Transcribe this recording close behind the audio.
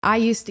I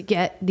used to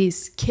get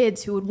these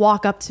kids who would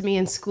walk up to me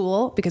in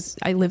school because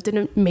I lived in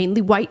a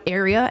mainly white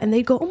area, and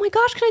they'd go, "Oh my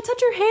gosh, can I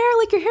touch your hair?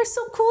 Like, your hair's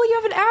so cool. You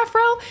have an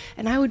afro."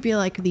 And I would be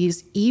like,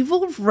 these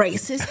evil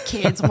racist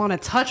kids want to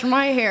touch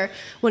my hair,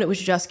 when it was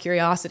just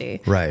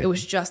curiosity. Right. It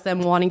was just them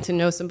wanting to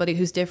know somebody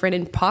who's different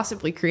and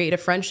possibly create a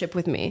friendship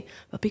with me.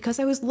 But because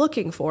I was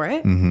looking for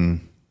it,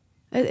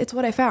 it's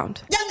what I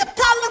found. Young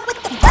Apollo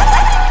with the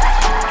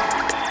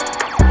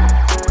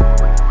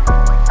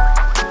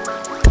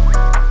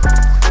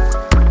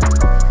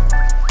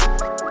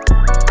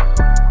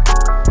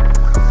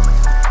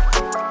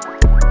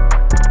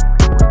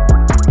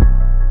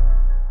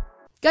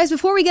Guys,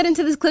 before we get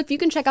into this clip, you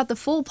can check out the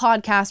full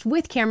podcast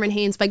with Cameron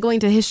Hanes by going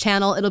to his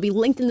channel. It'll be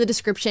linked in the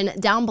description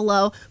down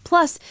below.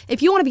 Plus,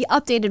 if you want to be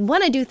updated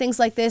when I do things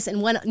like this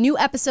and when new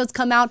episodes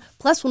come out,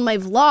 plus when my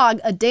vlog,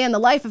 A Day in the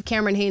Life of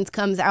Cameron Hanes,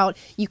 comes out,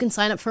 you can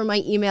sign up for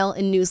my email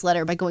and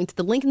newsletter by going to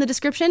the link in the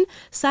description,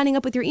 signing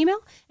up with your email,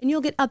 and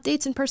you'll get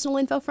updates and personal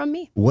info from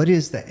me. What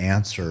is the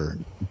answer,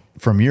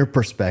 from your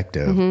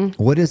perspective,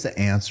 what is the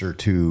answer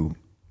to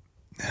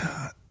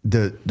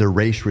the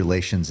race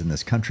relations in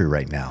this country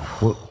right now?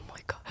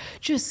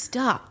 Just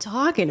stop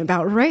talking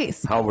about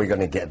race. How are we going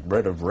to get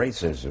rid of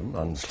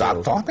racism?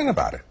 Stop talking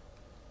about it.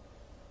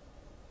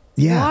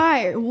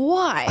 Yeah.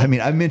 Why? I mean,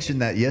 I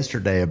mentioned that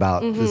yesterday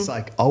about this,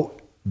 like, oh,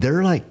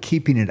 they're like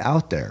keeping it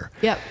out there.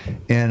 Yep.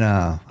 And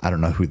I don't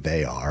know who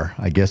they are.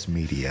 I guess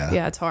media.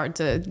 Yeah, it's hard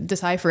to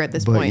decipher at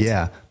this But point.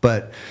 yeah.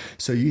 But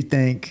so you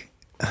think,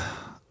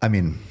 I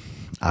mean,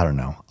 I don't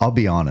know. I'll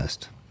be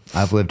honest.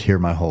 I've lived here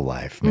my whole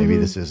life. Maybe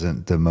this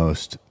isn't the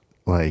most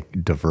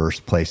like diverse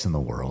place in the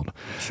world.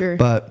 Sure.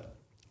 But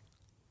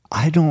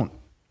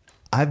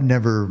I've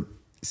never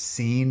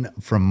seen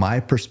from my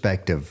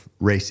perspective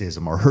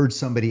racism or heard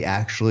somebody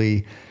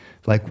actually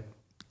like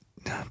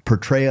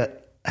portray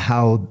it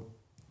how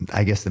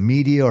I guess the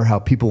media or how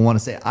people want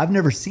to say it. I've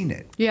never seen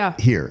it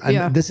here.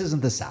 Yeah. This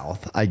isn't the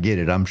South. I get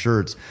it. I'm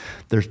sure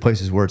there's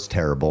places where it's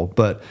terrible,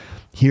 but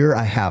here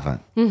I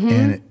haven't.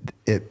 And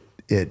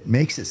it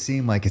makes it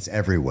seem like it's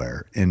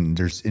everywhere and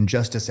there's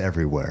injustice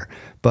everywhere.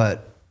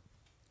 But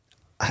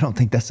I don't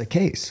think that's the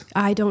case.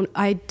 I don't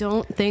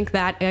think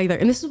that either.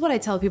 And this is what I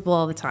tell people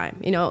all the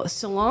time. You know,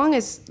 so long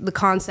as the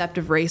concept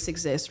of race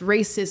exists,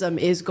 racism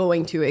is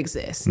going to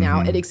exist.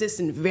 Now, it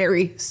exists in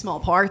very small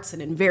parts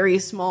and in very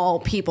small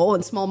people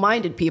and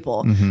small-minded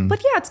people.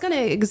 But yeah, it's going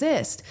to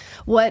exist.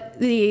 What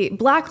the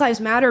Black Lives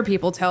Matter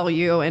people tell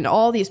you and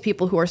all these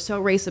people who are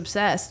so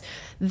race-obsessed,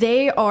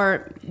 they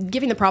are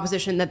giving the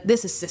proposition that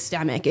this is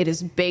systemic. It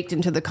is baked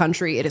into the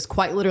country. It is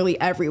quite literally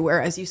everywhere,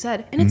 as you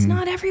said. And it's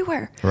not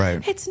everywhere.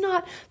 Right. It's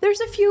not.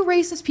 There's a few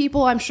racist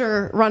people, I'm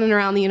sure, running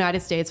around the United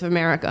States of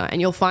America.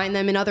 And you'll find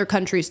them in other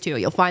countries, too.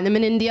 You'll find them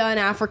in India and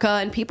Africa,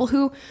 and people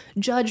who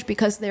judge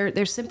because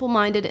they're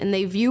simple-minded and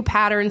they view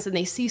patterns and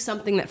they see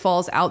something that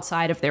falls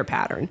outside of their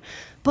pattern.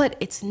 But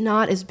it's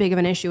not as big of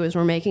an issue as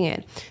we're making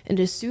it. And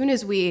as soon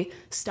as we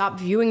stop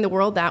viewing the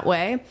world that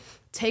way,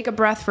 take a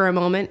breath for a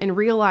moment and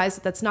realize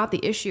that that's not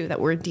the issue that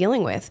we're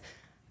dealing with,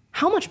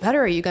 how much better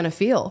are you going to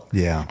feel?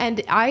 Yeah.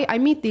 And I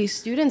meet these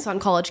students on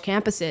college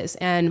campuses,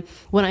 and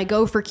when I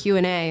go for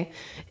Q&A,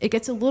 it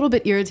gets a little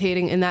bit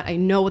irritating in that I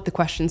know what the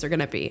questions are going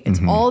to be. It's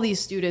all these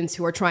students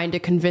who are trying to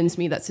convince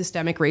me that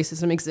systemic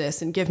racism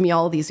exists and give me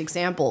all of these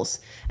examples.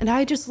 And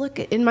I just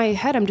in my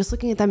head, I'm just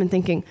looking at them and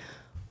thinking,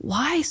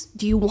 why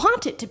do you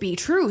want it to be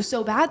true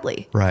so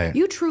badly? Right.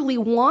 You truly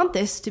want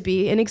this to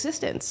be in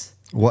existence.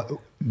 What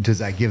does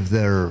that give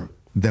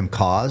them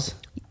cause?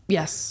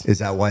 Yes. Is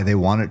that why they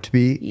want it to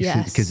be?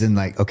 Yes. Because then,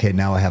 like, okay,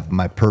 now I have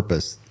my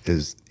purpose.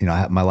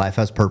 My life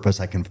has purpose.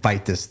 I can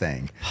fight this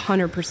thing.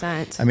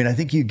 100%. I mean, I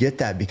think you get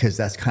that because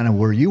that's kind of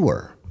where you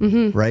were,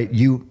 right?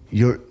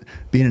 You're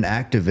being an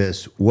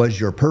activist was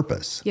your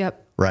purpose.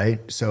 Yep. Right.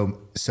 So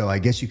I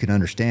guess you can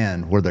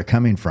understand where they're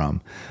coming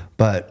from,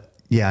 but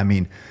yeah, I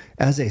mean,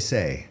 as they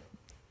say,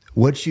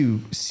 what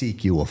you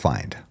seek, you will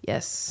find.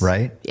 Yes.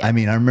 Right? Yeah. I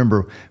mean, I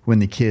remember when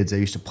the kids, they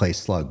used to play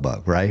slug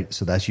bug, right?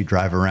 So that's you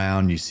drive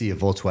around, you see a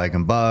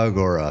Volkswagen Bug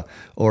or a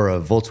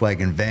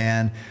Volkswagen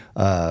van.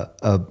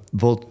 A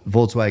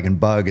Volkswagen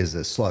Bug is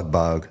a slug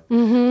bug.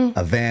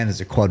 A van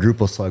is a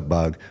quadruple slug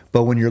bug.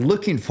 But when you're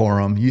looking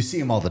for them, you see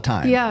them all the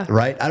time. Yeah.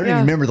 Right? I don't even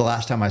remember the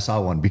last time I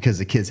saw one because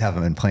the kids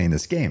haven't been playing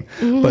this game.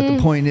 But the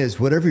point is,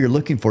 whatever you're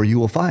looking for, you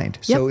will find.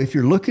 So if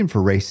you're looking for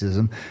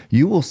racism,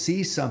 you will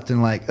see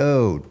something like,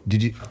 oh,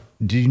 did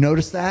you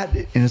notice that?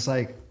 And it's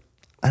like,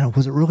 I don't know,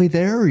 was it really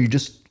there or are you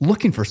just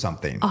looking for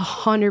something?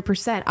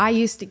 100%. I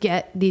used to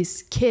get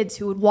these kids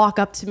who would walk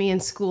up to me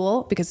in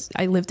school because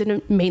I lived in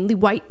a mainly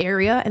white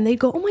area, and they'd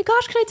go, "Oh my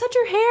gosh, can I touch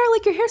your hair?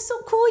 Like, your hair's so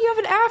cool. You have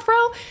an afro."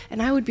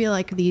 And I would be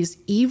like, these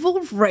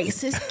evil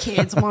racist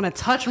kids want to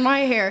touch my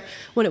hair,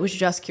 when it was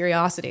just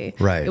curiosity.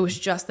 Right. It was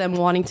just them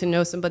wanting to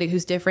know somebody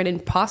who's different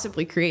and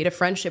possibly create a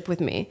friendship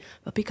with me.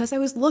 But because I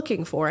was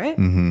looking for it,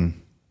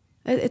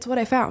 it's what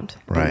I found.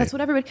 Right. And that's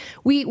what everybody,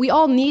 we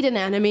all need an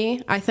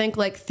enemy. I think,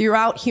 like,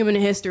 throughout human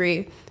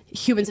history,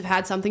 humans have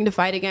had something to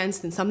fight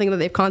against and something that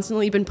they've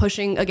constantly been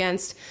pushing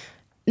against.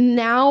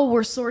 Now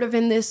we're sort of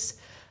in this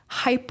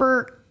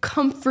hyper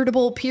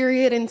comfortable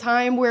period in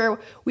time where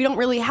we don't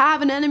really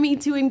have an enemy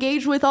to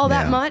engage with all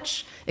that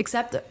much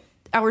except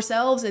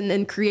ourselves, and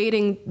then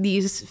creating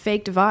these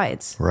fake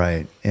divides.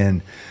 Right.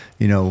 And,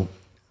 you know,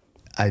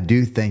 I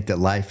do think that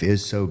life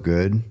is so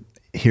good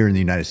here in the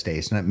United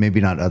States, maybe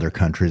not other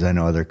countries. I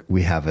know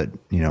we have it,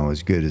 you know,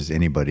 as good as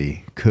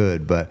anybody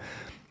could, but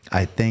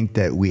I think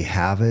that we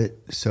have it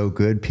so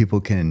good, people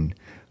can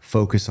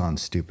focus on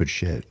stupid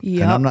shit.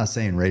 Yep. And I'm not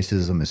saying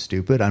racism is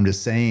stupid. I'm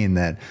just saying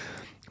that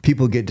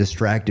people get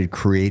distracted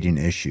creating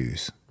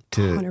issues.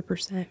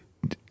 100%.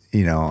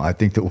 You know, I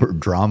think the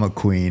word drama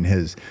queen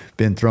has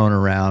been thrown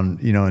around,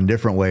 you know, in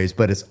different ways,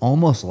 but it's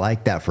almost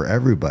like that for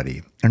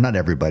everybody. Or not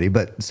everybody,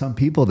 but some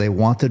people, they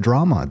want the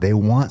drama. They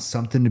want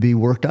something to be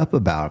worked up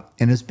about.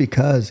 And it's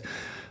because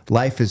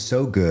life is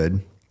so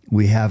good.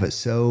 We have it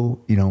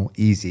so, you know,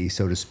 easy,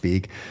 so to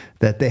speak,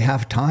 that they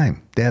have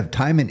time. They have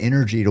time and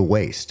energy to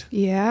waste.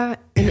 Yeah.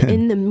 And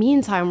in the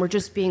meantime, we're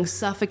just being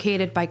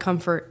suffocated by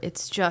comfort.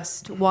 It's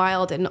just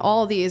wild. And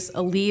all these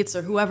elites,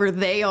 or whoever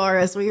they are,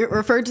 as we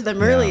referred to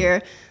them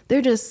earlier,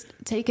 they're just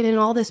taking in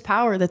all this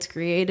power that's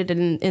created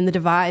in the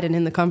divide and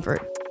in the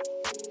comfort.